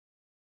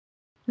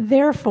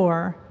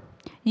Therefore,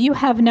 you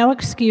have no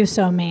excuse,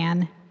 O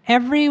man,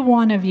 every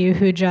one of you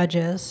who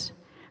judges.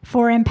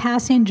 For in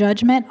passing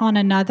judgment on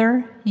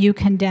another, you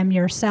condemn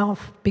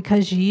yourself,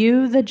 because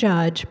you, the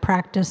judge,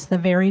 practice the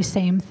very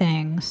same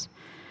things.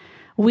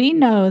 We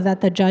know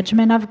that the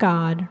judgment of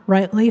God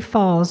rightly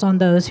falls on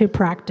those who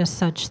practice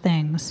such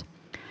things.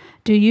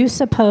 Do you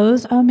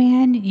suppose, O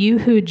man, you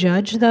who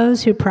judge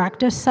those who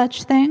practice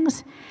such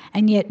things,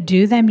 and yet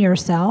do them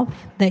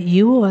yourself, that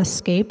you will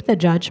escape the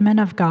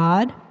judgment of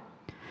God?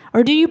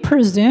 Or do you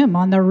presume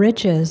on the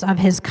riches of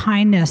his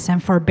kindness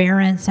and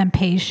forbearance and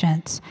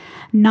patience,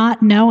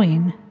 not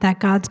knowing that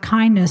God's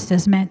kindness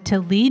is meant to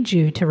lead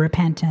you to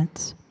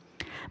repentance?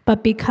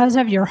 But because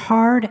of your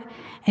hard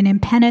and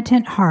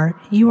impenitent heart,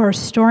 you are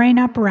storing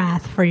up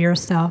wrath for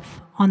yourself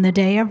on the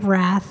day of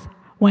wrath,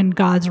 when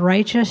God's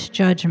righteous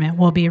judgment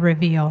will be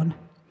revealed.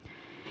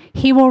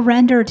 He will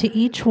render to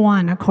each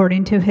one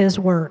according to his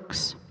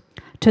works.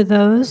 To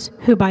those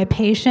who by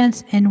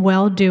patience and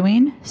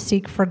well-doing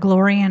seek for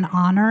glory and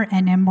honor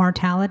and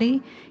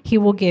immortality, he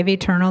will give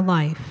eternal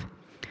life.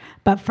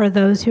 But for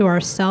those who are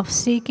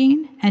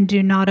self-seeking and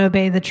do not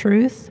obey the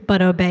truth,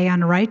 but obey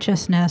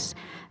unrighteousness,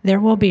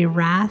 there will be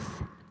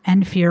wrath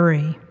and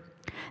fury.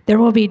 There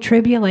will be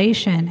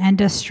tribulation and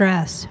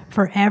distress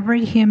for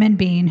every human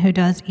being who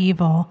does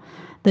evil,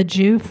 the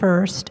Jew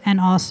first and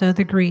also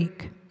the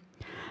Greek.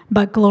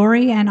 But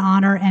glory and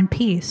honor and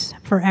peace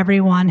for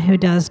everyone who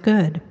does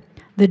good,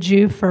 the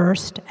Jew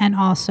first and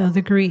also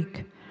the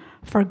Greek,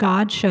 for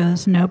God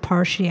shows no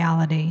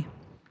partiality.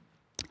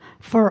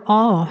 For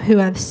all who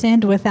have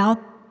sinned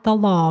without the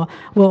law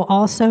will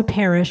also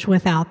perish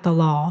without the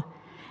law,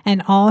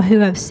 and all who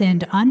have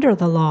sinned under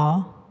the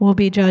law will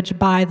be judged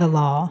by the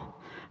law.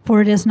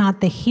 For it is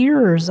not the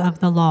hearers of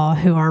the law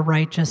who are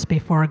righteous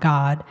before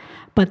God,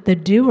 but the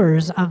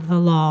doers of the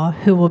law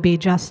who will be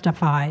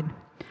justified.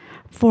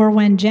 For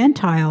when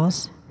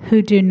Gentiles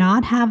who do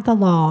not have the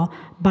law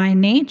by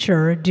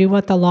nature do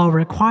what the law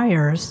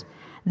requires,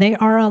 they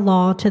are a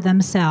law to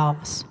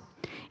themselves.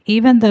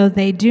 Even though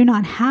they do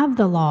not have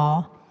the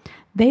law,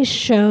 they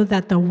show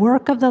that the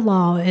work of the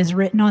law is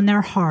written on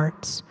their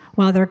hearts,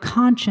 while their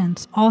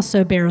conscience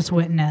also bears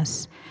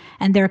witness,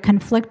 and their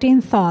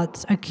conflicting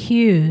thoughts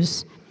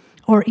accuse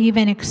or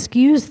even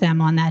excuse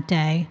them on that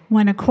day,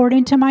 when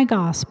according to my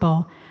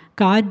gospel,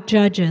 God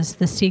judges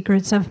the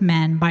secrets of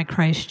men by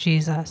Christ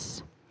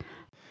Jesus.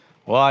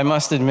 Well, I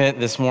must admit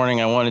this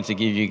morning I wanted to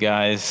give you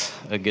guys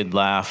a good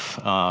laugh.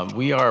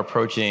 We are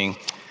approaching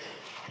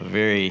a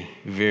very,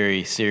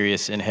 very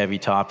serious and heavy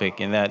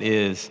topic, and that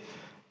is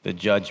the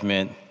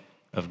judgment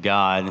of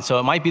God. And so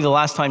it might be the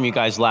last time you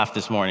guys laugh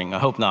this morning. I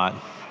hope not.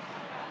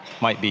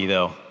 Might be,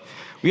 though.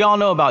 We all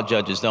know about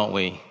judges, don't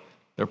we?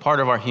 They're part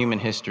of our human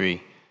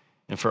history.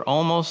 And for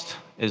almost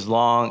as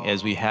long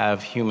as we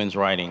have humans'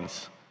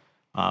 writings,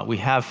 we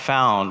have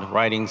found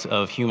writings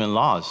of human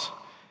laws.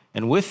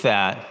 And with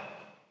that,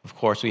 of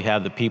course, we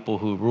have the people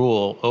who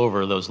rule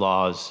over those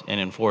laws and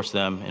enforce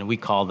them, and we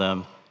call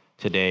them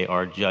today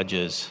our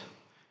judges.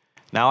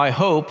 Now, I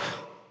hope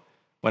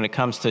when it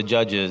comes to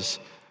judges,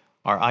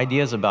 our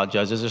ideas about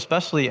judges,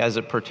 especially as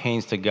it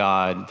pertains to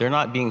God, they're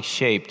not being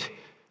shaped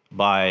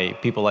by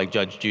people like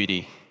Judge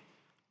Judy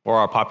or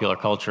our popular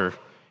culture.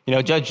 You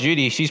know, Judge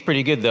Judy, she's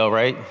pretty good though,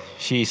 right?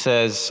 She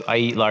says, I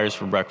eat liars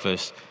for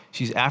breakfast.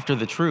 She's after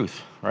the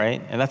truth,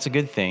 right? And that's a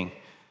good thing.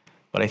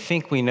 But I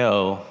think we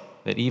know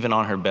that even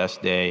on her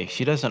best day,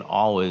 she doesn't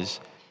always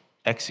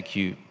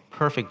execute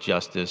perfect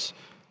justice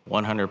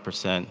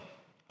 100%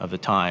 of the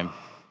time.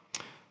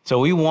 So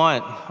we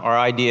want our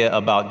idea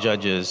about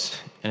judges,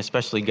 and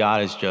especially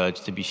God as judge,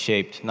 to be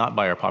shaped not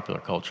by our popular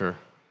culture,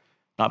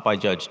 not by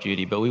Judge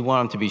Judy, but we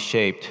want them to be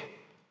shaped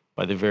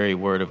by the very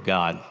word of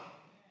God.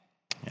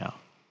 Yeah.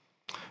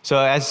 So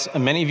as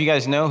many of you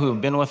guys know who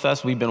have been with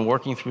us, we've been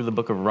working through the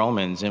book of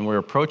Romans, and we're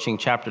approaching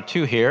chapter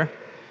 2 here.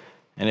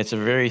 And it's a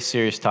very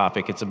serious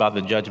topic. It's about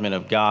the judgment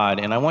of God.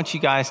 And I want you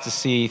guys to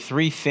see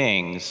 3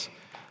 things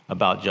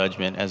about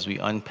judgment as we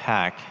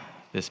unpack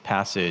this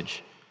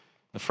passage.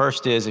 The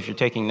first is, if you're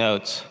taking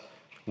notes,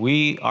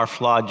 we are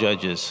flawed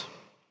judges.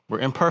 We're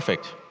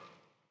imperfect.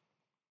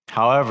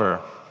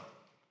 However,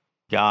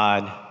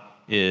 God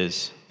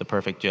is the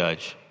perfect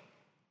judge.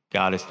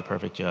 God is the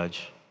perfect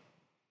judge.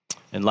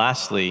 And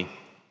lastly,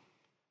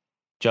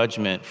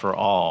 judgment for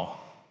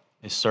all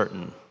is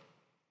certain.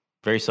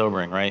 Very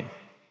sobering, right?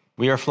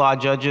 We are flawed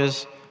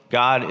judges.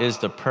 God is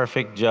the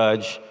perfect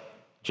judge.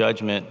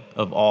 Judgment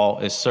of all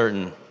is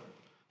certain.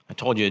 I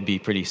told you it'd be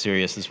pretty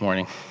serious this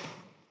morning.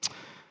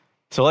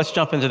 So let's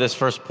jump into this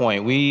first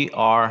point. We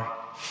are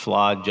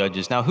flawed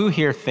judges. Now, who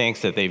here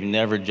thinks that they've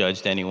never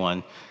judged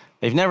anyone?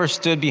 They've never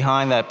stood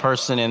behind that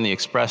person in the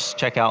express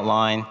checkout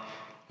line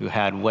who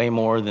had way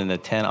more than the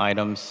 10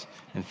 items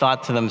and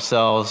thought to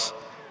themselves,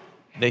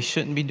 they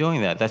shouldn't be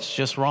doing that. That's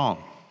just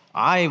wrong.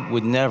 I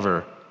would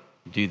never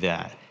do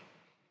that.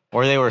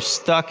 Or they were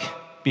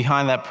stuck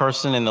behind that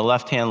person in the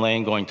left-hand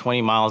lane going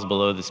 20 miles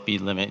below the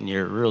speed limit, and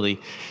you're really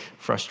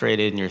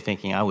frustrated, and you're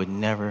thinking, I would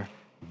never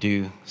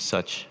do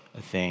such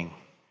a thing,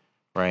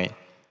 right?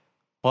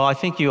 Well, I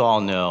think you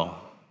all know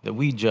that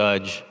we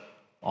judge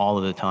all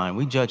of the time.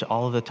 We judge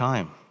all of the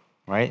time,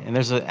 right? And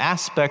there's an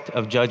aspect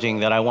of judging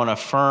that I want to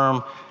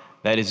affirm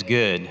that is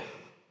good.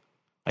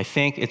 I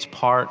think it's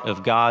part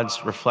of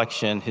God's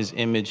reflection, his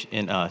image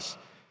in us.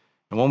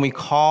 And when we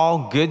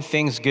call good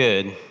things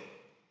good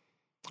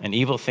and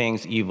evil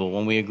things evil,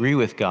 when we agree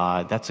with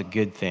God, that's a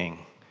good thing.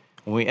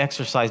 When we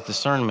exercise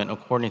discernment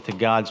according to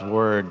God's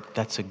word,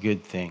 that's a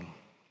good thing.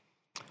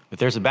 But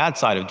there's a bad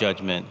side of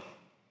judgment.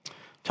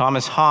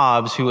 Thomas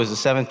Hobbes, who was a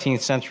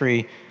 17th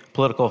century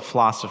political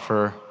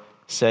philosopher,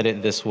 said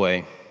it this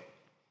way: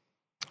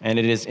 "And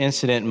it is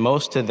incident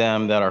most to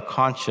them that are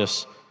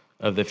conscious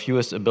of the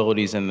fewest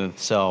abilities in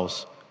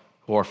themselves,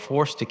 who are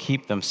forced to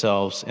keep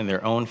themselves in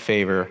their own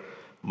favor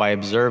by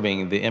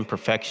observing the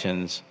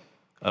imperfections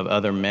of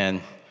other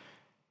men."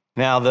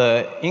 Now,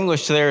 the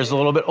English there is a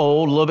little bit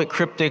old, a little bit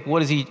cryptic.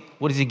 What is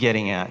he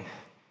getting at?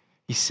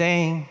 He's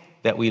saying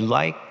that we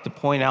like to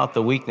point out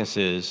the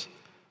weaknesses,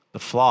 the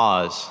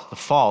flaws, the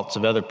faults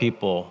of other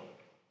people.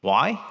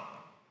 Why?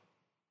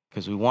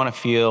 Because we want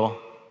to feel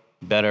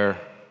better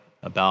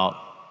about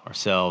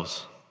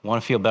ourselves. We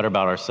want to feel better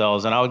about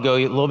ourselves. And I would go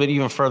a little bit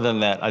even further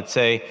than that. I'd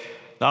say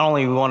not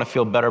only we want to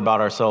feel better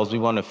about ourselves, we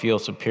want to feel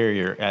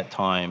superior at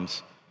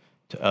times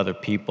to other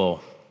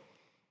people.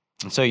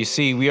 And so you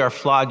see, we are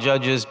flawed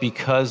judges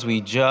because we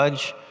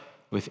judge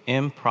with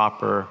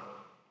improper,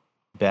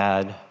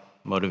 bad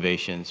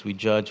motivations. We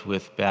judge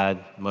with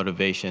bad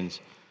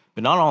motivations.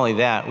 But not only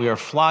that, we are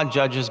flawed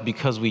judges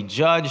because we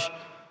judge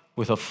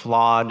with a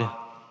flawed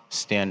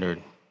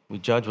standard. We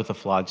judge with a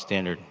flawed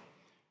standard.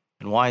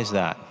 And why is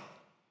that?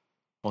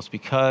 Well, it's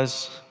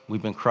because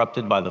we've been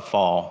corrupted by the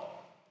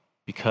fall.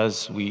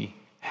 Because we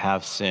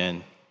have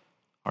sin,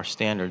 our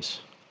standards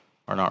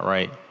are not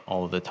right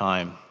all of the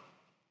time.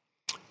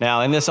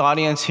 Now, in this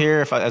audience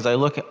here, as I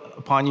look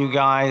upon you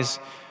guys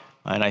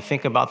and I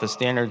think about the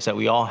standards that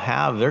we all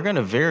have, they're going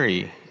to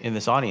vary in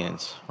this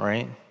audience,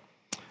 right?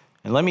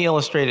 And let me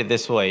illustrate it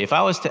this way. If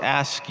I was to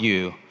ask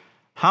you,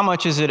 how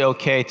much is it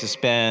okay to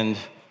spend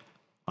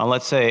on,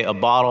 let's say, a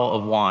bottle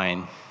of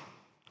wine?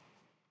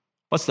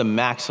 What's the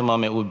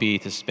maximum it would be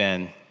to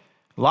spend?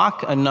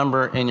 Lock a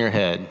number in your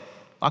head.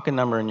 Lock a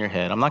number in your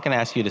head. I'm not going to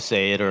ask you to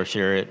say it or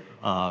share it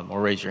or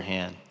raise your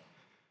hand.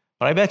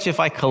 But I bet you if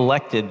I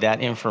collected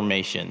that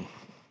information,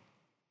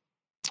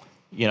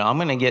 I'm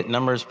going to get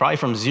numbers probably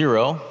from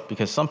 0,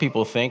 because some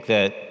people think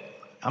that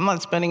I'm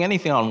not spending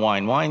anything on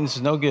wine.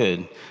 Wine's no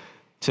good.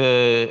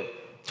 To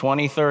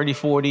 20, 30,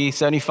 40,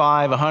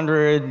 75,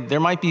 100. There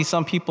might be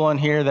some people in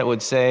here that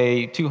would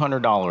say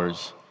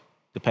 $200,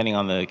 depending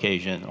on the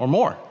occasion, or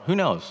more. Who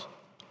knows,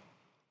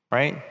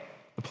 right?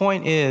 The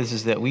point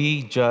is that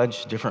we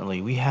judge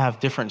differently. We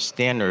have different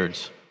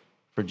standards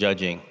for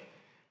judging.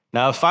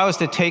 Now, if I was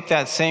to take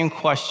that same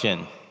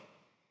question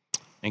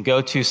and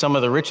go to some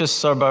of the richest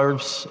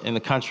suburbs in the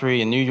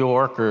country, in New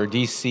York or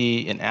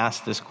DC, and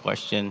ask this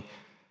question,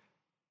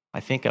 I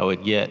think I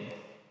would get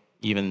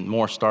even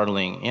more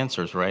startling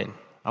answers, right?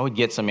 I would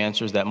get some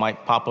answers that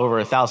might pop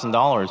over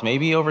 $1,000,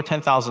 maybe over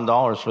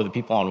 $10,000 for the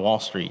people on Wall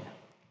Street.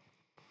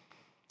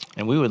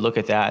 And we would look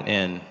at that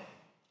and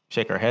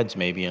shake our heads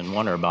maybe and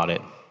wonder about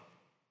it.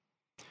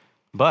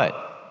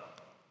 But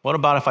what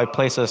about if I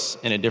place us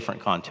in a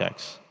different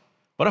context?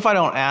 What if I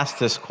don't ask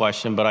this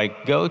question, but I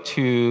go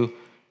to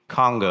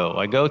Congo,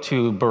 I go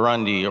to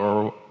Burundi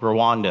or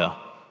Rwanda,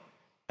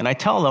 and I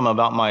tell them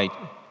about my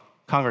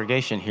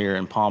congregation here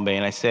in Palm Bay,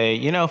 and I say,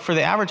 for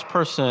the average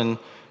person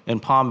in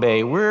Palm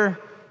Bay, we're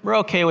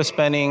okay with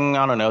spending,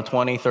 I don't know,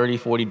 $20, $30,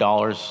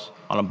 $40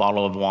 on a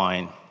bottle of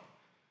wine.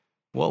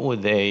 What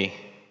would they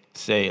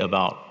say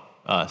about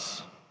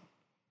us?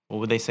 What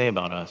would they say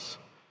about us?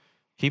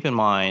 Keep in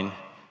mind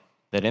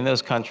that in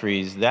those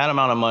countries, that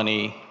amount of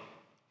money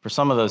for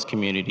some of those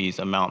communities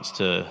amounts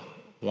to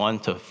 1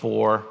 to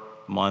 4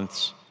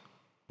 months'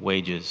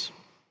 wages.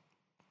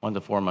 1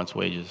 to 4 months'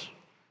 wages.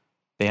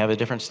 They have a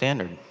different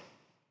standard.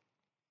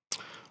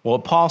 Well,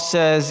 Paul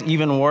says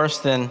even worse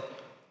than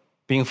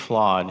being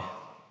flawed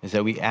is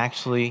that we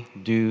actually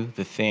do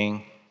the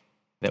thing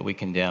that we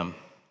condemn.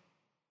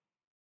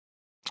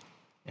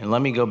 And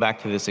let me go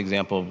back to this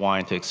example of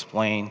wine to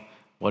explain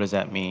what does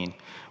that mean.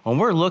 When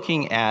we're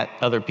looking at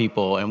other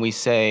people and we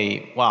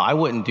say, wow, I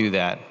wouldn't do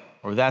that,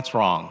 or that's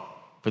wrong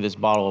for this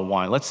bottle of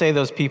wine. Let's say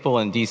those people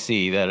in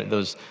DC, that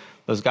those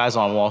guys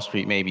on Wall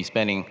Street may be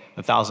spending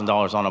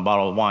 $1,000 on a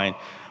bottle of wine.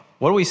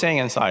 What are we saying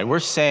inside?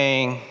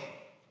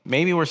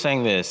 Maybe we're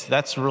saying this,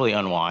 that's really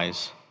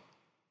unwise.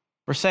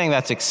 We're saying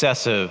that's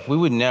excessive. We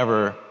would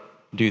never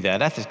do that.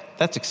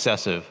 That's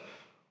excessive.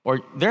 Or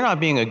they're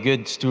not being a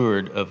good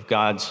steward of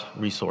God's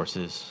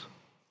resources.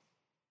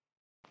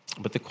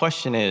 But the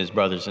question is,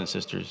 brothers and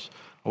sisters,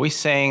 are we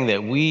saying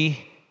that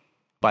we,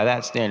 by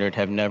that standard,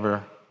 have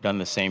never done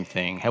the same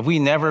thing? Have we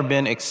never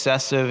been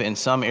excessive in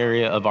some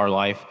area of our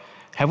life?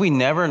 Have we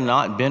never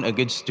not been a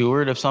good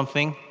steward of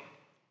something?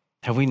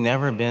 Have we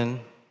never been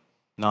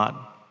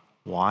not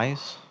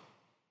wise?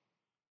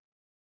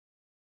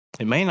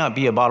 It may not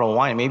be a bottle of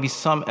wine. It may be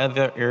some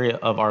other area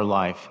of our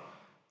life.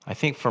 I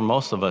think for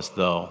most of us,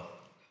 though,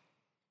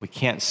 We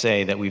can't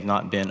say that we've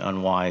not been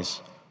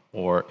unwise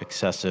or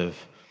excessive.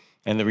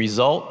 And the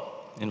result,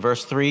 in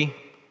verse 3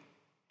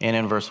 and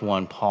in verse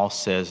 1, Paul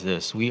says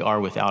this: we are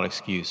without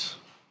excuse.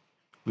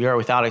 We are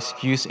without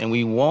excuse, and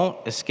we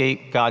won't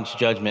escape God's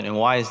judgment. And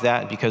why is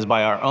that? Because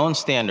by our own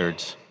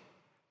standards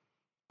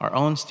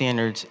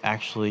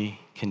actually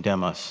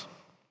condemn us.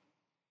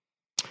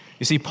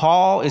 You see,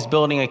 Paul is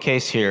building a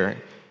case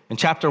here. In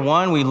chapter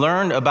 1, we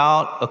learned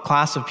about a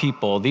class of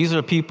people. These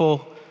are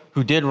people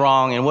who did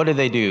wrong, and what did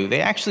they do?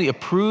 They actually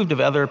approved of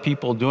other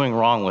people doing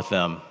wrong with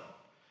them.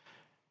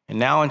 And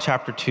now in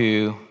chapter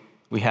 2,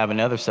 we have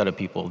another set of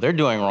people. They're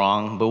doing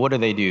wrong, but what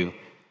do?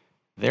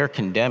 They're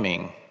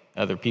condemning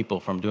other people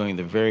from doing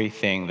the very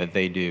thing that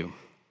they do.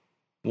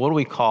 What do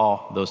we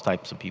call those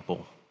types of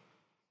people?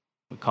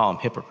 We call them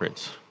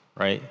hypocrites,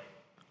 right?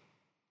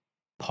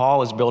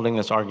 Paul is building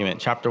this argument.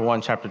 Chapter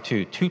 1, chapter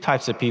 2, two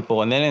types of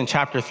people. And then in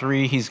chapter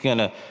 3, he's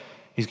gonna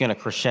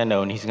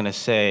crescendo, and he's gonna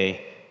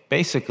say,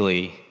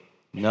 basically,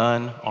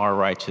 none are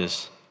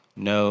righteous,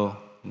 no,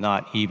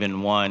 not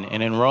even one.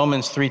 And in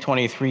Romans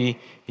 3:23,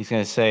 he's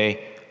gonna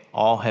say,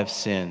 all have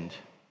sinned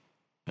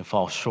and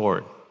fall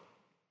short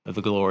of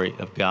the glory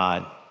of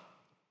God.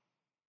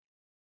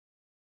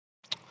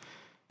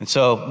 And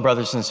so,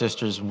 brothers and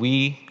sisters,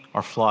 we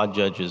are flawed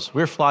judges.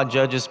 We're flawed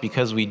judges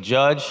because we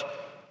judge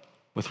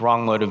with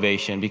wrong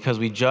motivation, because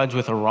we judge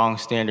with a wrong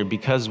standard,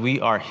 because we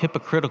are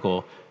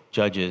hypocritical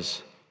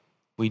judges.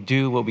 We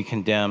do what we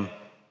condemn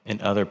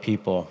in other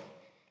people.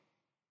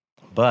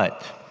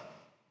 But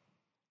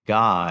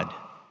God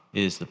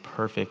is the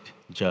perfect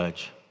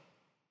judge.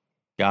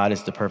 God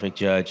is the perfect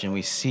judge, and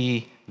we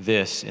see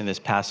this in this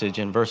passage.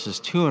 In verses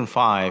 2 and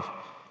 5,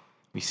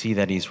 we see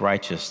that he's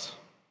righteous.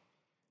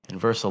 In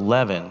verse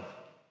 11,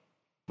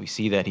 we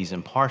see that he's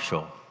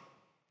impartial.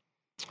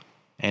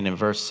 And in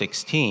verse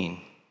 16,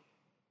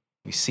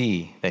 we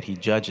see that he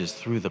judges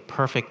through the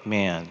perfect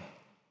man,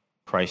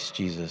 Christ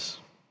Jesus.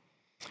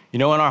 You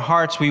know, in our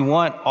hearts, we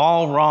want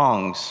all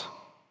wrongs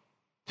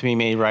to be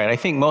made right. I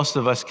think most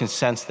of us can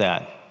sense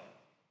that.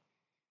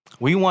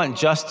 We want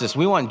justice.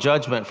 We want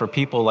judgment for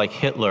people like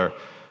Hitler,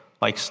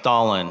 like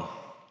Stalin,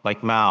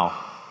 like Mao.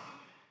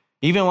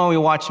 Even when we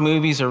watch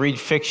movies or read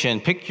fiction,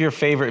 pick your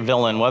favorite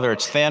villain, whether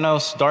it's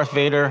Thanos, Darth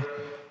Vader,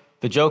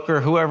 the Joker,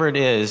 whoever it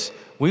is,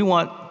 we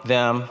want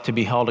them to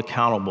be held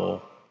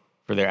accountable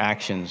for their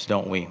actions,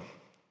 don't we?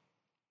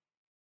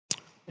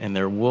 And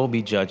there will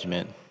be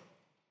judgment,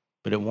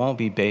 but it won't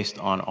be based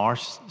on our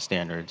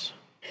standards,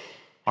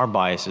 our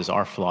biases,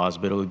 our flaws,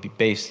 but it will be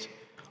based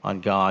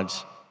on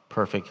God's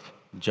perfect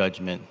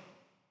judgment.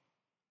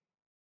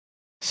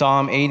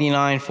 Psalm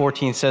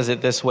 89:14 says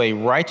it this way: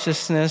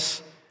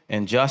 righteousness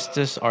and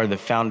justice are the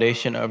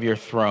foundation of your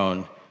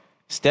throne.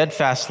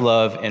 Steadfast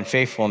love and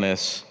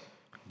faithfulness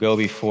go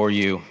before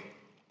you.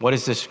 What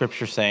is this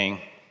scripture saying?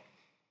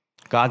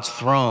 God's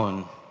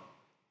throne,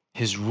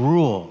 his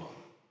rule,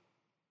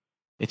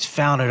 it's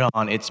founded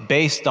on, it's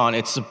based on,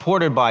 it's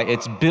supported by,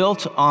 it's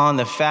built on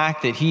the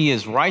fact that he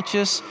is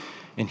righteous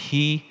and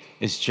he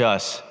is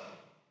just.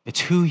 It's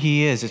who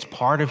he is. It's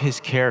part of his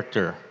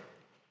character.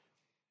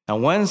 Now,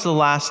 when's the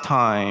last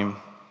time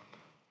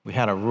we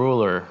had a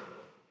ruler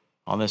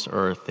on this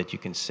earth that you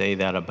can say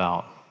that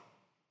about?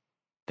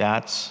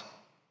 That's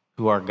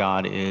who our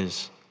God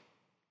is.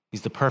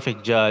 He's the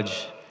perfect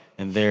judge,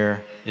 and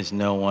there is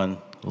no one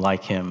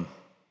like him.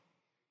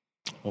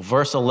 Well,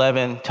 verse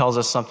 11 tells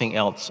us something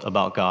else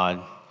about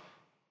God.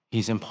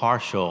 He's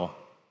impartial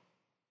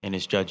in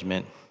his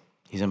judgment.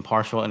 He's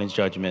impartial in his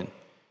judgment.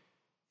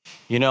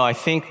 You know, I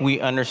think we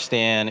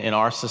understand in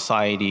our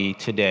society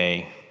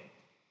today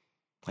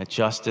that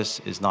justice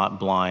is not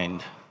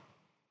blind.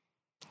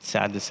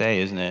 Sad to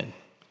say, isn't it?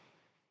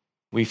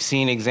 We've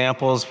seen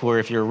examples where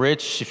if you're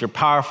rich, if you're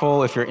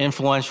powerful, if you're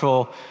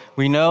influential,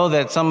 we know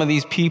that some of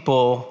these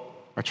people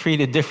are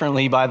treated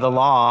differently by the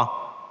law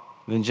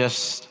than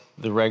just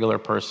the regular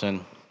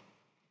person.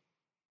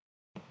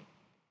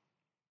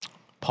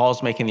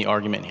 Paul's making the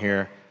argument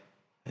here,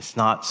 it's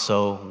not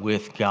so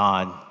with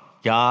God.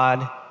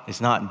 God is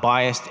not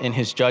biased in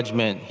his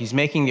judgment. He's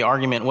making the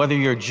argument whether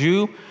you're a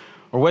Jew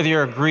or whether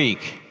you're a Greek,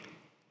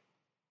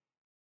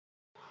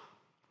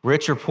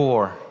 rich or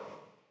poor,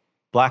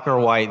 black or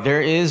white,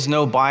 there is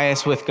no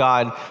bias with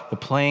God. The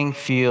playing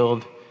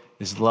field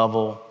is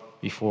level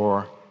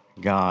before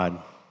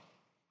God.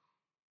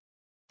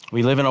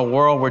 We live in a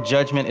world where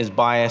judgment is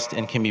biased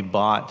and can be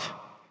bought,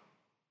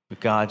 but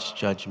God's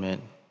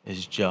judgment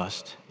is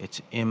just.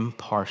 It's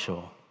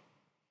impartial.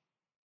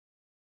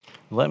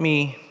 Let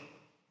me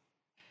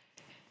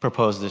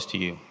propose this to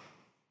you.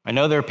 I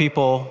know there are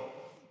people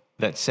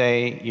that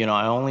say, you know,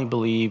 I only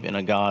believe in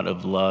a God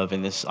of love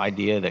and this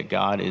idea that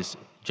God is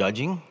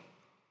judging.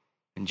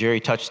 And Jerry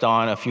touched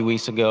on a few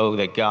weeks ago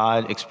that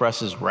God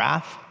expresses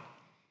wrath.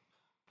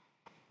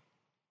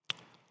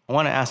 I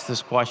want to ask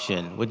this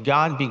question: would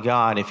God be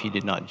God if he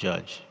did not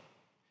judge?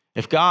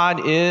 If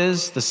God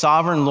is the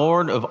sovereign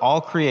Lord of all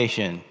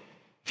creation,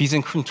 if he's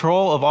in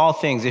control of all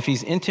things, if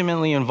he's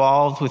intimately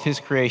involved with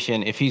his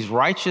creation, if he's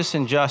righteous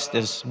and just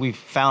as we've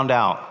found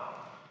out,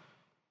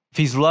 If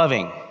he's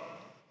loving,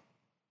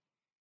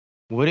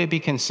 would it be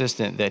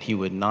consistent that he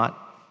would not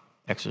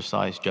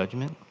exercise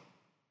judgment?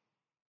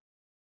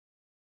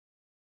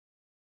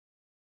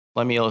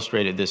 Let me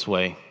illustrate it this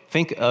way.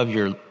 Think of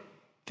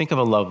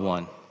a loved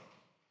one.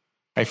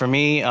 Right, for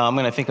me, I'm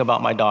going to think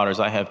about my daughters.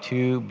 I have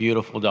two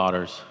beautiful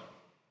daughters,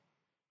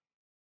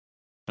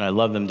 and I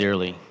love them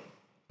dearly.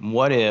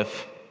 What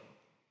if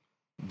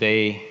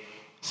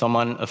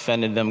someone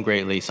offended them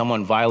greatly,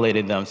 someone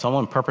violated them,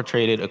 someone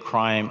perpetrated a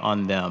crime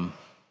on them?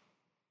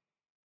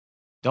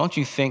 Don't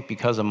you think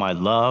because of my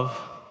love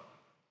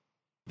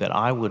that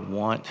I would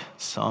want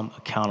some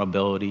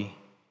accountability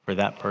for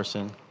that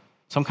person?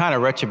 Some kind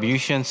of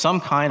retribution, some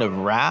kind of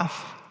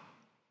wrath?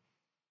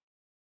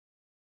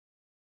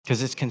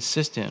 Because it's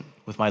consistent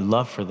with my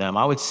love for them.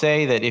 I would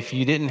say that if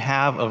you didn't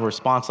have a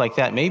response like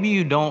that, maybe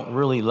you don't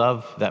really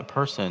love that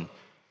person.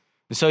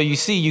 And so you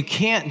see, you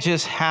can't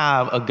just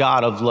have a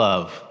God of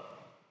love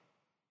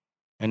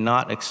and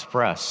not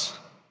express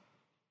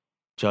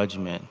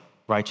judgment,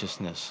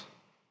 righteousness,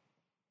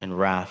 and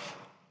wrath.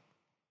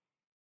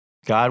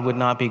 God would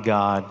not be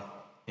God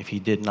if he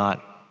did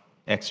not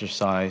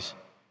exercise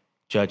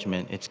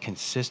judgment. It's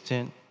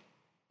consistent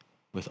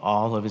with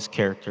all of his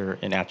character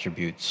and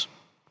attributes.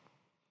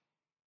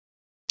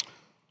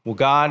 Well,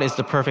 God is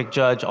the perfect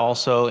judge.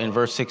 Also, in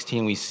verse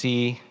 16, we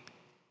see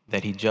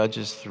that he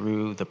judges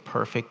through the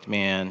perfect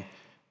man,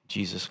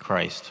 Jesus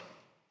Christ.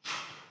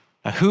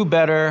 Now, who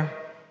better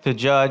to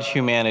judge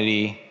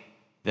humanity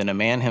than a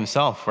man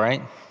himself,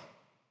 right?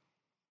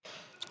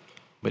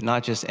 But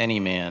not just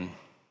any man,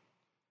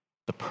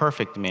 the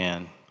perfect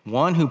man,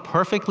 one who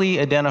perfectly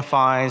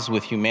identifies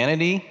with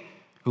humanity,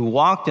 who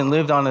walked and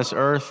lived on this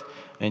earth,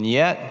 and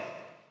yet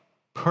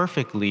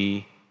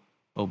perfectly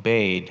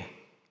obeyed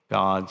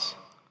God's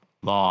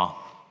law.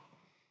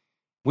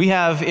 We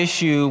have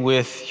issue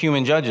with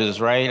human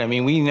judges, right? I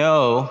mean,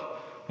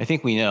 I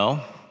think we know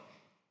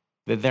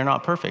that they're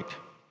not perfect,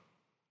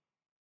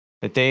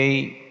 that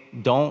they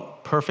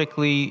don't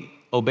perfectly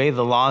obey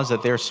the laws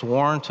that they're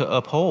sworn to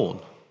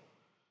uphold.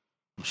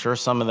 I'm sure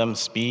some of them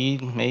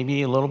speed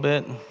maybe a little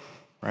bit,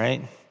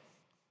 right?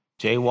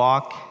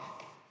 Jaywalk.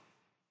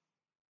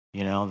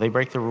 They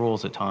break the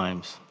rules at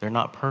times. They're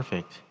not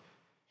perfect.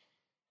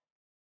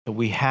 But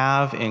we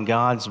have in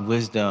God's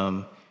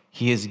wisdom,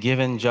 he has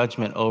given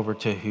judgment over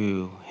to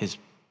who? His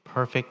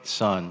perfect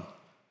Son,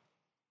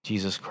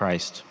 Jesus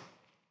Christ.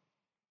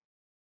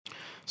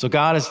 So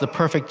God is the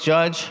perfect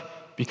judge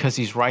because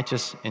he's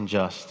righteous and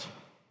just.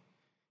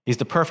 He's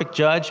the perfect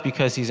judge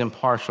because he's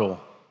impartial.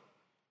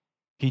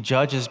 He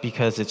judges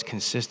because it's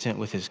consistent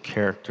with his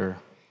character,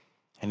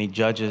 and he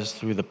judges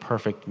through the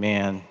perfect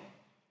man,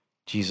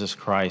 Jesus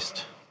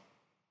Christ.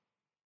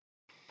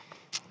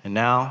 And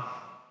now,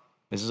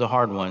 this is a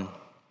hard one.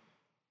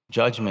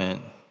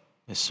 Judgment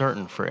is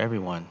certain for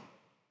everyone.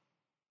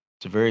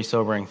 It's a very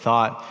sobering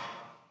thought.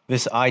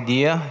 This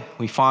idea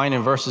we find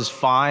in verses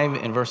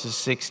 5 and verses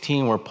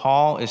 16, where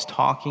Paul is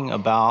talking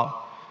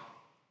about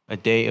a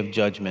day of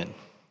judgment.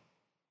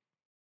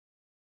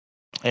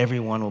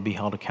 Everyone will be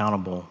held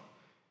accountable.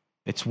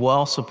 It's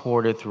well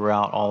supported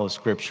throughout all of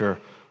Scripture.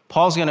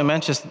 Paul's going to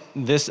mention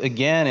this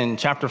again in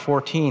chapter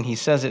 14. He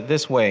says it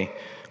this way: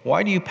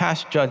 "Why do you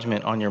pass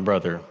judgment on your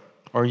brother?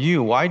 Or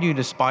you, why do you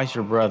despise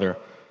your brother?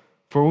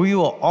 For we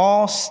will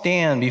all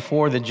stand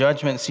before the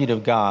judgment seat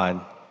of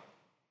God.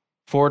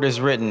 For it is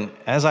written,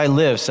 'As I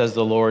live, says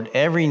the Lord,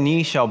 every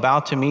knee shall bow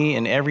to me,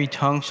 and every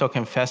tongue shall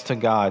confess to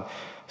God.'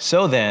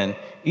 So then,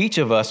 each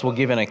of us will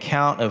give an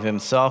account of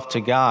himself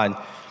to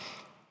God."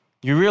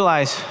 You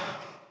realize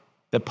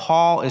that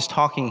Paul is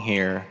talking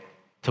here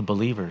to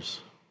believers.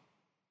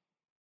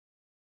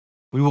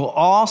 We will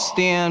all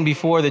stand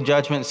before the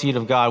judgment seat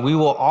of God. We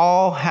will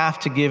all have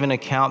to give an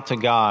account to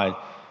God.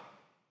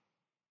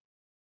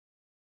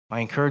 I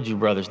encourage you,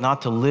 brothers,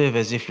 not to live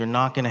as if you're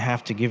not going to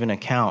have to give an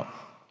account.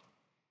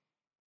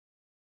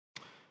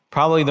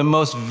 Probably the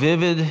most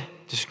vivid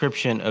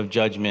description of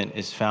judgment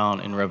is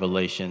found in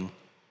Revelation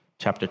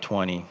chapter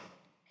 20.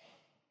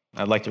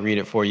 I'd like to read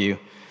it for you.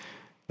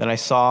 "Then I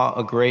saw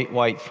a great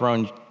white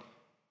throne,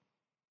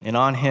 and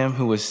on him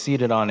who was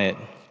seated on it.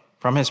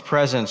 From his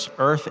presence,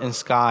 earth and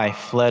sky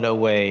fled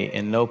away,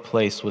 and no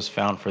place was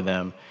found for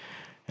them.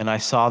 And I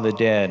saw the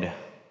dead,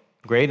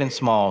 great and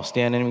small,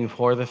 standing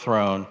before the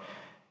throne,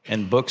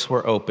 and books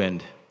were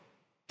opened.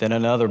 Then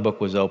another book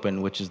was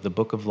opened, which is the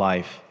book of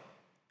life.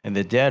 And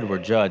the dead were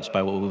judged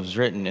by what was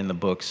written in the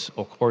books,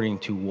 according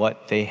to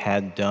what they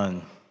had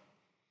done.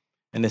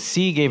 And the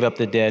sea gave up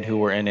the dead who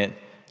were in it.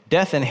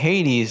 Death and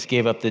Hades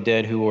gave up the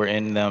dead who were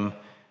in them.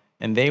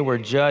 And they were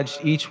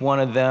judged, each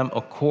one of them,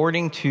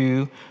 according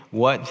to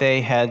what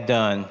they had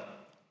done.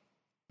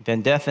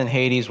 Then death and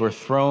Hades were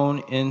thrown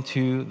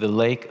into the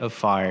lake of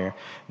fire.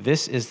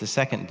 This is the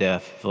second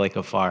death, the lake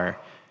of fire.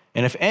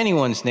 And if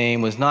anyone's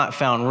name was not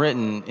found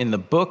written in the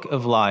book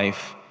of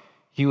life,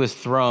 he was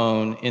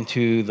thrown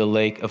into the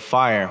lake of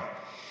fire."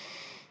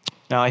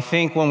 Now, I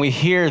think when we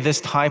hear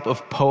this type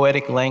of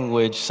poetic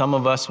language, some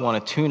of us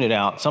want to tune it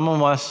out. Some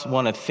of us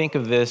want to think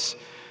of this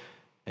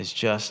as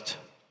just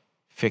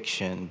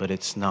fiction, but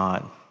it's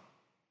not.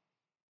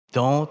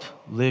 Don't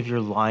live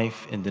your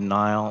life in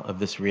denial of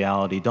this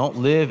reality. Don't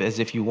live as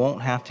if you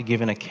won't have to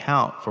give an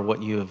account for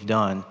what you have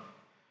done.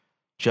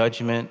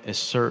 Judgment is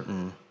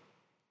certain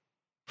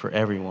for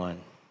everyone.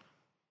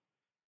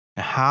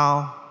 Now,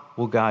 how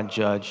will God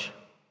judge?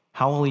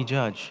 How will he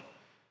judge?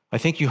 I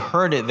think you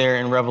heard it there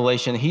in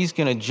Revelation. He's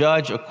going to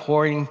judge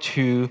according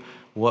to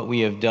what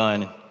we have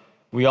done.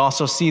 We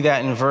also see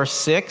that in verse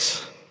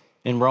 6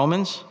 in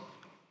Romans.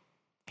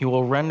 He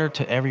will render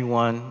to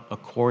everyone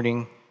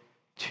according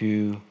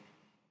to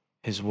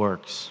his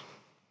works.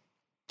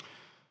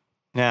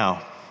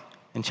 Now,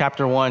 in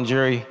chapter 1,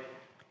 Jerry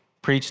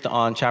preached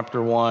on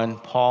chapter 1.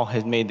 Paul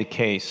has made the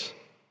case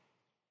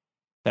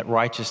that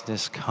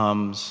righteousness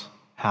comes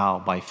how?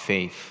 By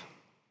faith.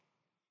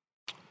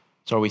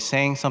 So are we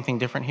saying something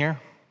different here?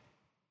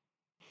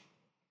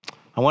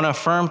 I want to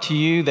affirm to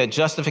you that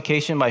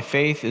justification by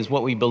faith is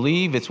what we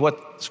believe. It's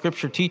what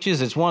Scripture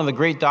teaches. It's one of the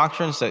great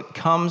doctrines that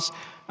comes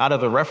out of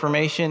the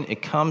Reformation.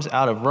 It comes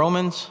out of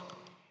Romans.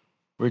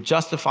 We're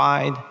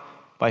justified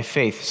by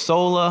faith.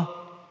 Sola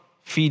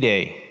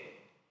fide.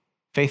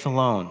 Faith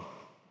alone.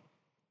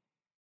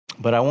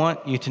 But I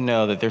want you to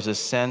know that there's a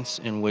sense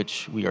in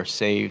which we are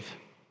saved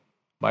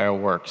by our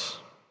works.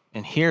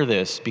 And hear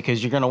this,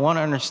 because you're going to want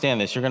to understand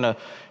this. You're going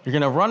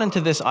to run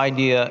into this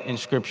idea in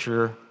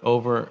Scripture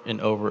over and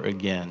over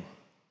again.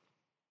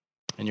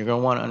 And you're going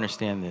to want to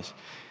understand this.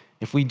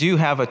 If we do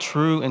have a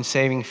true and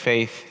saving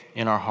faith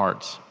in our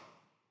hearts,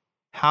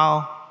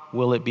 how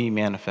will it be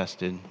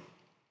manifested?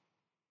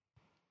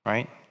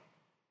 Right?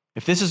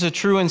 If this is a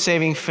true and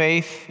saving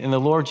faith in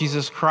the Lord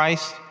Jesus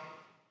Christ,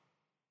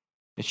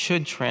 it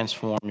should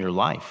transform your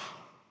life.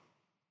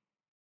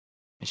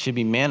 It should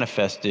be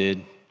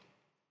manifested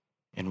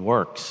in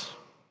works.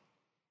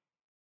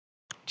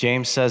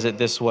 James says it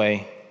this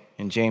way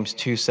in James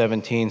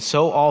 2:17.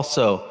 So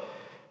also,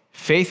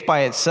 faith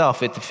by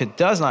itself, if it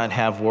does not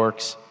have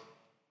works,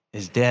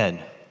 is dead.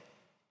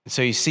 And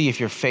so you see, if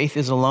your faith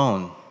is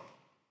alone,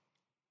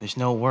 there's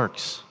no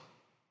works.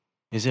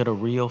 Is it a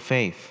real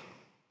faith?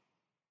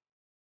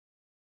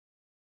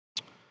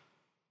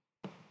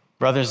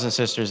 Brothers and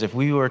sisters, if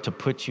we were to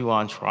put you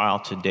on trial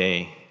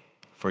today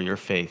for your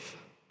faith,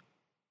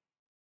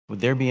 would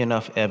there be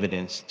enough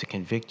evidence to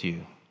convict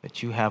you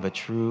that you have a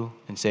true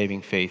and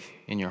saving faith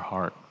in your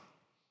heart?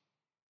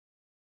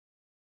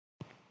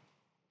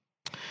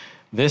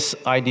 This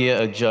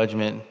idea of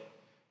judgment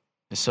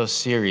is so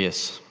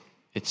serious,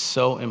 it's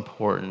so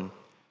important,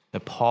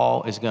 that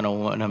Paul is going to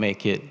want to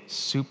make it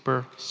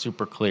super,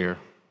 super clear.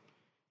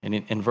 And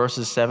in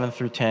verses 7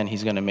 through 10,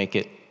 he's going to make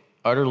it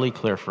utterly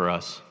clear for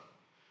us.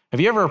 Have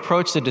you ever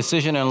approached a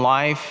decision in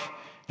life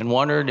and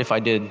wondered if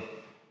I did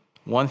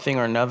one thing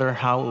or another,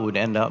 how it would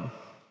end up?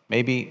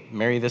 Maybe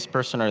marry this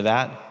person or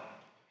that,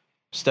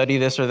 study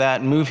this or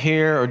that, move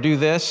here or do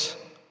this.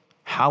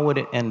 How would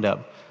it end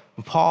up?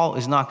 And Paul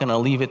is not going to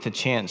leave it to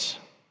chance.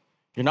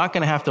 You're not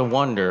going to have to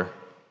wonder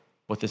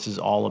what this is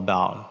all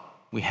about.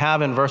 We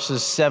have in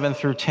verses 7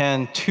 through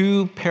 10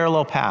 two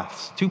parallel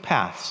paths,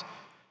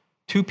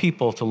 two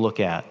people to look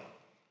at.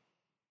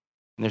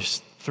 And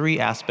there's three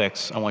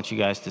aspects I want you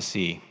guys to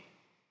see: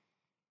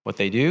 what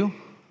they do,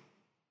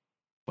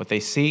 what they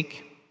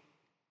seek,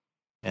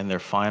 and their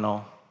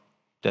final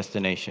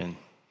destination.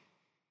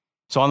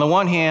 So on the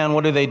one hand,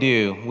 what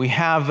do? We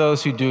have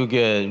those who do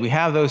good. We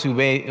have those who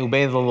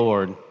obey the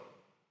Lord.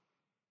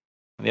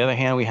 On the other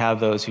hand, we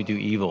have those who do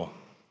evil,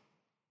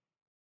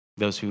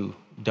 those who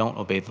don't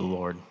obey the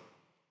Lord.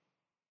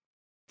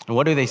 And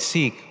what do they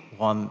seek?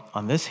 Well,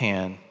 on this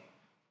hand,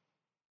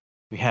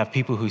 we have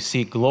people who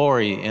seek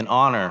glory and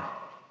honor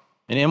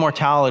and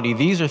immortality.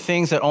 These are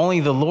things that only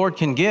the Lord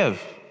can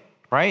give,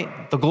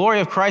 right? The glory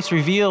of Christ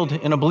revealed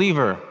in a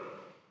believer.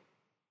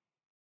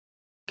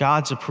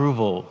 God's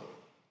approval,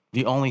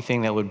 the only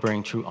thing that would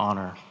bring true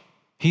honor.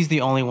 He's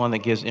the only one that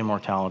gives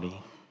immortality.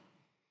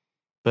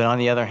 But on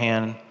the other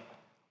hand,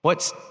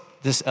 what's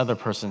this other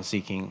person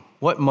seeking?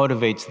 What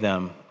motivates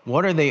them?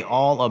 What are they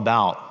all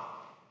about?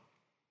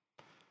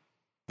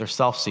 They're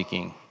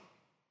self-seeking.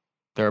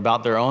 They're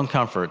about their own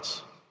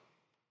comforts.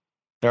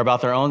 They're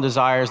about their own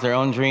desires, their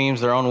own dreams,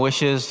 their own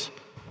wishes,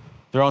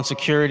 their own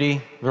security,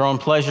 their own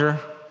pleasure.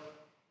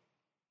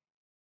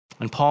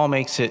 And Paul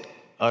makes it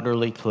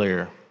utterly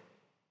clear.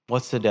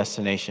 What's the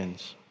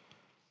destinations?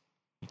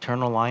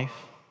 Eternal life,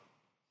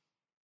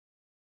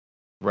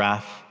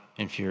 wrath,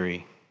 and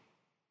fury.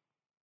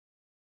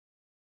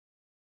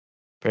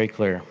 Very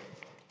clear.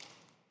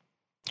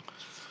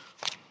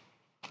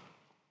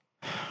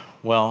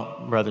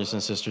 Well, brothers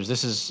and sisters,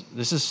 this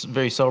is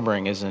very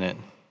sobering, isn't it?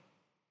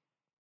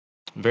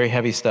 Very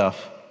heavy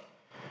stuff.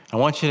 I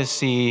want you to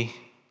see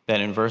that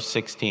in verse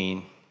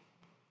 16,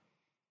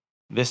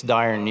 this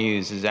dire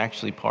news is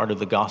actually part of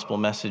the gospel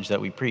message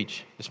that we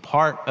preach. It's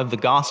part of the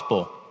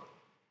gospel.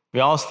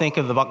 We always think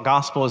of the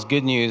gospel as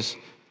good news,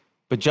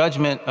 but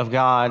judgment of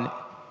God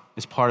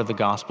is part of the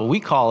gospel. We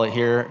call it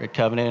here at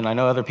Covenant, and I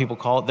know other people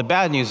call it the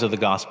bad news of the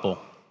gospel,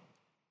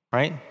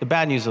 right? The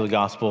bad news of the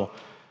gospel.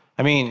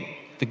 I mean,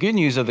 the good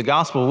news of the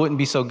gospel wouldn't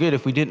be so good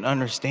if we didn't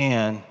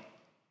understand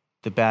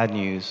the bad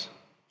news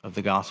of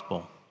the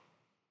gospel.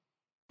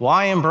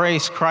 Why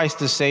embrace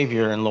Christ as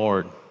Savior and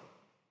Lord?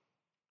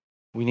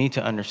 We need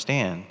to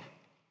understand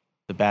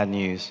the bad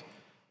news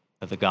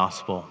of the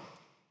gospel.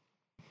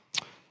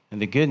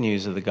 And the good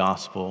news of the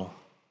gospel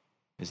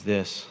is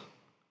this,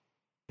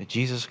 that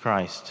Jesus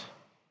Christ,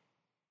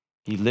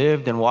 he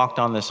lived and walked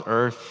on this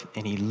earth,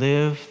 and he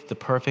lived the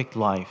perfect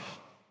life.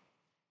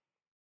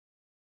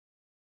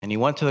 And he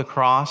went to the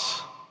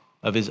cross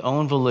of his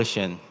own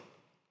volition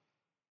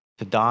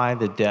to die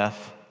the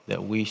death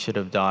that we should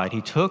have died.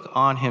 He took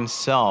on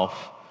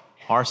himself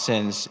our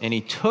sins, and he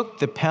took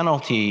the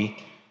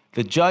penalty,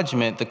 the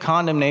judgment, the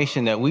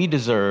condemnation that we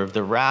deserve,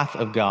 the wrath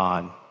of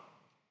God,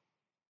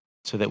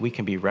 so that we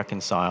can be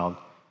reconciled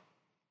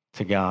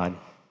to God.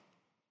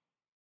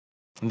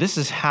 And this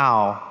is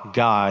how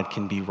God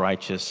can be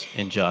righteous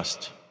and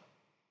just.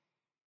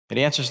 It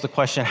answers the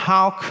question,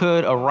 how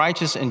could a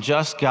righteous and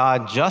just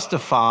God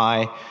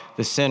justify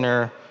the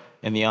sinner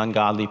and the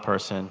ungodly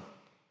person?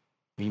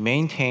 He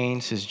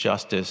maintains his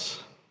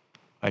justice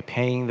by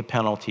paying the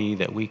penalty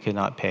that we could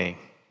not pay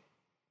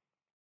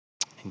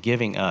and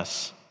giving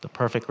us the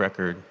perfect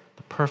record,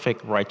 the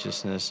perfect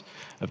righteousness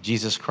of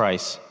Jesus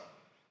Christ.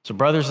 So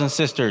brothers and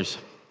sisters,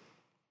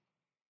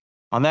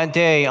 on that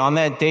day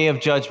of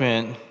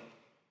judgment,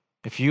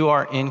 if you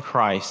are in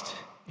Christ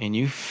and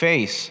you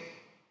face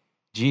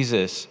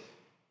Jesus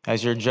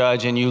as your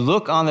judge and you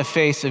look on the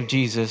face of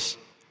Jesus,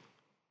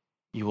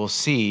 you will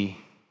see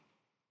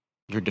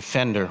your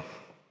defender.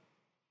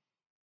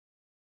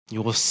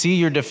 You will see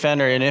your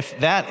defender, and if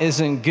that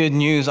isn't good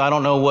news, I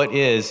don't know what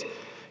is.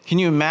 Can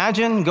you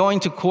imagine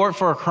going to court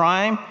for a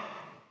crime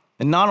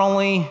and not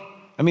only,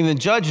 the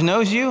judge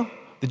knows you,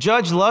 the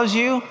judge loves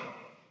you,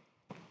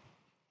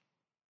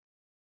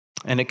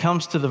 and it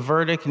comes to the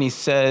verdict and he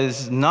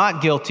says,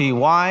 not guilty.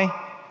 Why?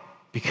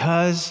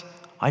 Because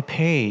I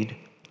paid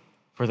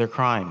for their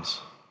crimes.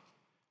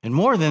 And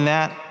more than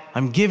that,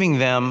 I'm giving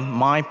them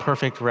my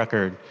perfect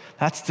record.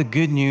 That's the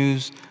good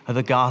news of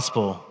the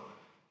gospel,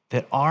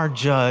 that our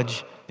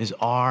judge is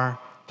our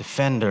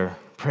defender.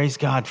 Praise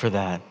God for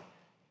that.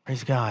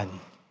 Praise God.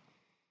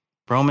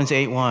 Romans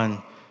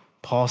 8:1,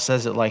 Paul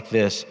says it like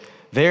this,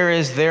 there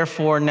is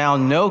therefore now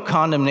no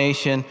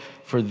condemnation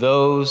for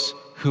those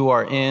who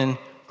are in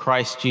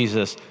Christ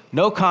Jesus.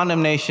 No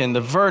condemnation.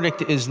 The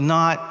verdict is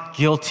not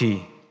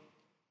guilty.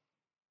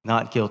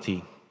 Not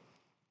guilty.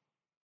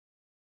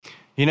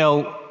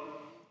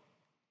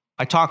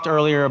 I talked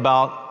earlier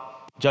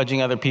about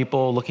judging other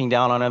people, looking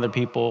down on other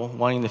people,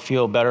 wanting to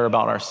feel better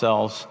about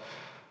ourselves.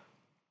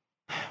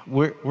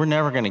 We're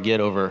never going to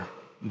get over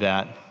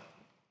that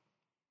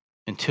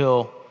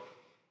until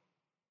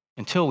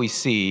we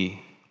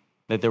see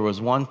that there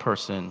was one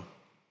person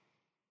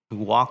who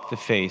walked the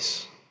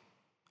face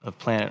of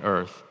planet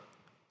Earth,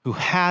 who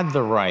had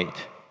the right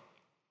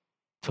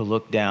to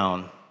look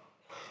down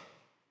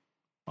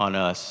on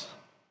us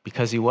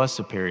because he was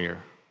superior,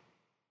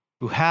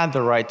 who had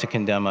the right to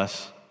condemn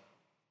us,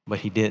 but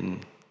he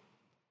didn't.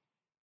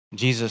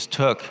 Jesus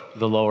took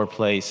the lower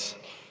place.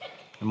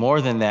 And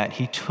more than that,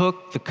 he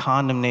took the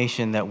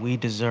condemnation that we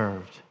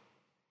deserved.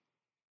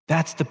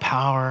 That's the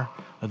power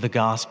of the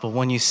gospel.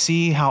 When you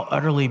see how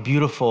utterly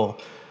beautiful,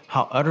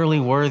 how utterly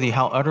worthy,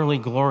 how utterly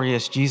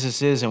glorious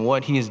Jesus is and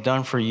what he has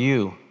done for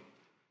you,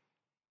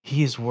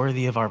 he is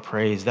worthy of our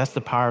praise. That's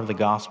the power of the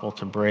gospel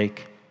to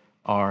break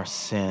our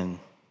sin.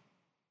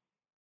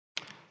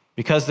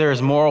 Because there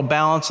is moral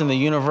balance in the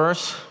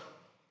universe,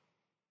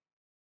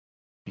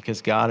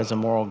 because God is a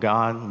moral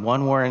God,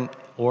 one way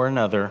or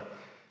another,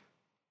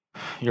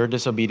 your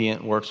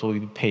disobedient works will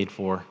be paid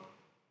for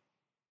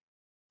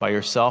by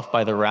yourself,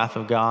 by the wrath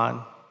of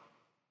God,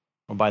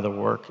 or by the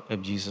work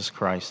of Jesus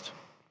Christ.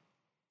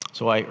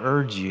 So I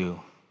urge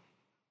you,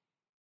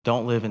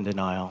 don't live in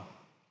denial.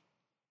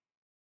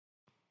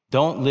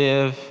 Don't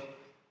live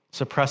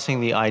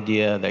suppressing the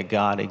idea that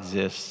God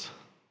exists.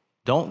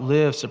 Don't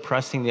live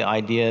suppressing the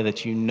idea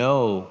that you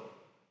know,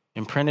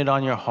 imprinted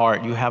on your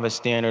heart, you have a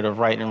standard of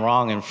right and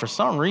wrong. And for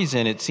some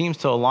reason, it seems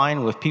to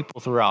align with people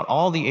throughout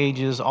all the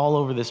ages, all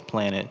over this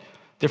planet,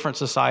 different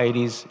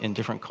societies and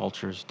different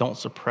cultures. Don't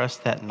suppress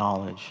that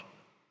knowledge.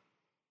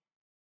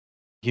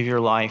 Give your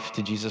life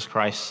to Jesus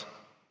Christ.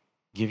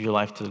 Give your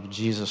life to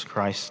Jesus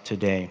Christ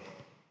today.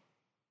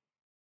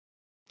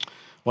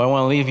 Well, I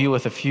want to leave you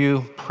with a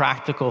few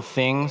practical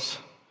things.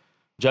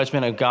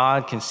 Judgment of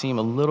God can seem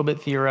a little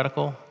bit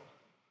theoretical,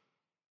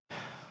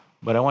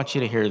 but I want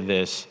you to hear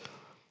this.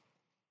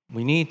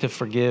 We need to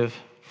forgive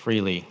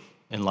freely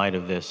in light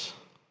of this.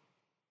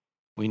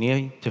 We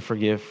need to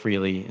forgive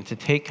freely and to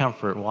take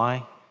comfort.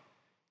 Why?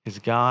 Because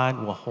God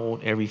will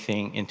hold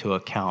everything into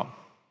account.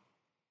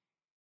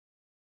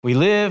 We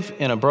live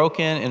in a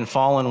broken and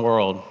fallen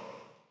world.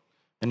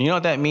 And you know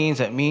what that means?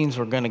 That means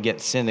we're going to get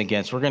sinned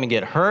against. We're going to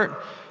get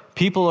hurt.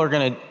 People are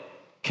going to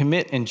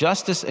commit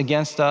injustice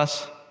against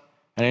us.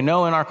 And I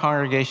know in our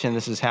congregation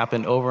this has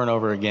happened over and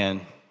over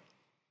again.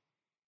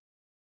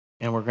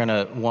 And we're going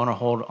to want to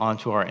hold on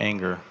to our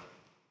anger.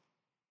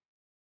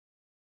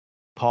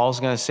 Paul's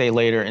going to say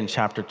later in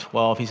chapter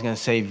 12, he's going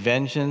to say,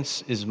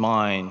 vengeance is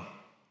mine,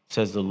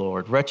 says the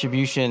Lord.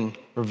 Retribution,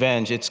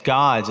 revenge, it's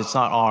God's, it's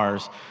not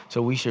ours.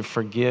 So we should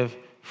forgive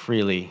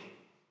freely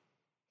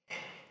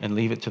and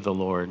leave it to the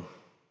Lord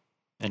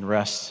and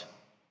rest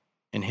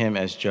in him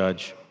as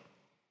judge.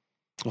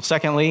 Well,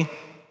 secondly,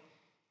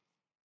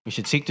 we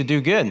should seek to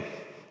do good.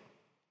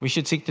 We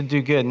should seek to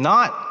do good,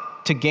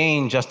 not to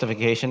gain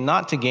justification,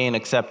 not to gain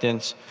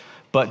acceptance,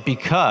 but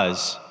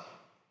because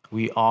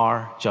we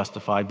are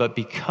justified, but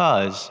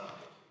because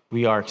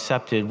we are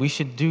accepted, we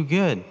should do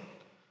good.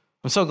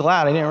 I'm so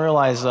glad. I didn't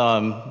realize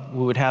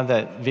we would have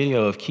that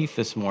video of Keith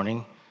this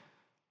morning.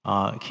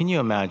 Can you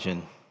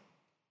imagine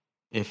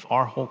if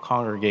our whole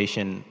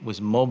congregation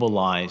was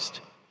mobilized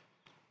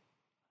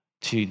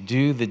to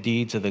do the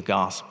deeds of the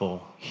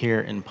gospel here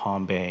in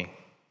Palm Bay?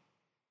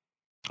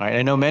 All right,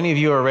 I know many of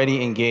you are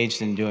already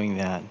engaged in doing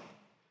that.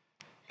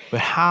 But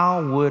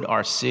how would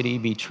our city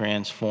be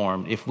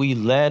transformed if we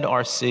led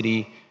our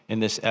city in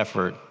this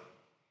effort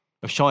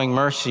of showing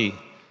mercy,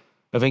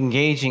 of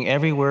engaging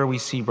everywhere we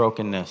see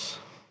brokenness?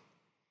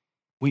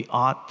 We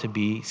ought to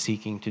be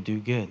seeking to do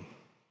good.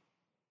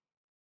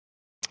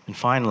 And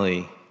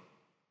finally,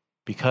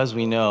 because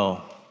we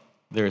know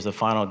there is a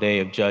final day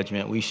of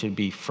judgment, we should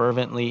be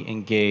fervently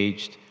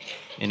engaged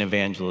in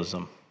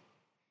evangelism.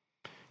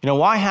 You know,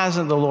 why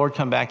hasn't the Lord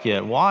come back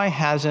yet? Why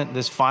hasn't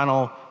this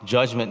final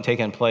judgment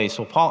taken place?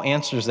 Well, Paul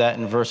answers that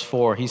in verse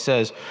 4. He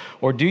says,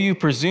 or do you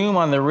presume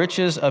on the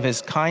riches of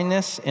his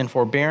kindness and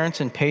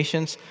forbearance and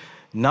patience,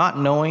 not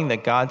knowing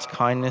that God's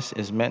kindness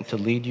is meant to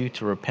lead you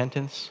to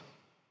repentance?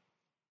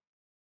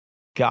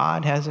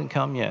 God hasn't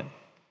come yet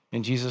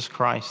in Jesus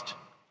Christ.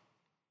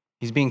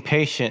 He's being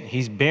patient.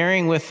 He's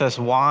bearing with us.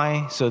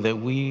 Why? So that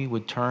we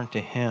would turn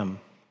to him.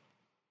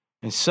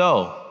 And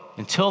so,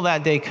 until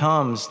that day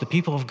comes, the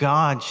people of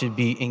God should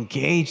be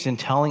engaged in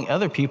telling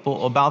other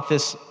people about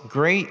this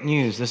great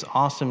news, this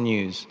awesome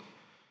news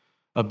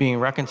of being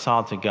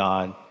reconciled to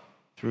God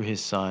through his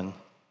Son,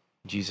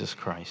 Jesus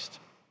Christ.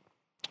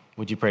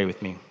 Would you pray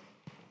with me?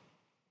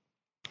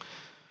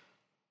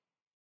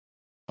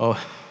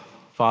 Oh,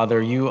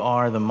 Father, you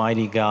are the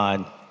mighty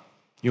God.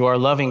 You are a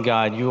loving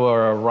God. You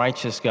are a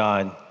righteous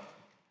God.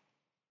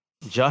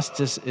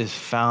 Justice is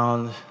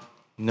found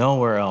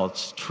nowhere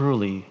else,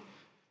 truly,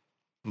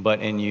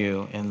 but in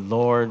you. And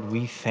Lord,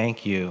 we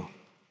thank you.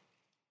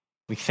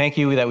 We thank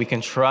you that we can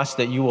trust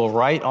that you will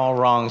right all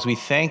wrongs. We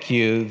thank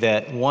you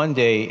that one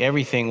day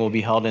everything will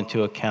be held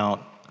into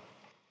account.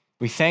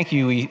 We thank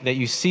you that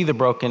you see the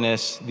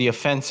brokenness, the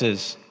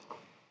offenses.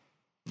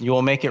 You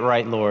will make it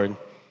right, Lord.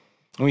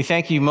 And we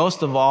thank you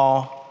most of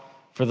all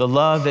for the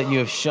love that you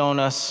have shown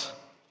us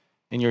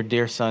in your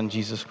dear Son,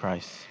 Jesus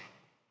Christ,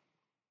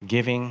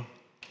 giving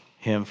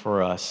him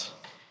for us.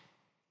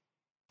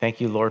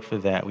 Thank you, Lord, for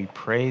that. We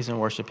praise and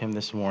worship him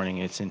this morning.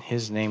 It's in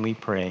his name we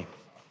pray.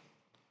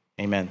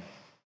 Amen.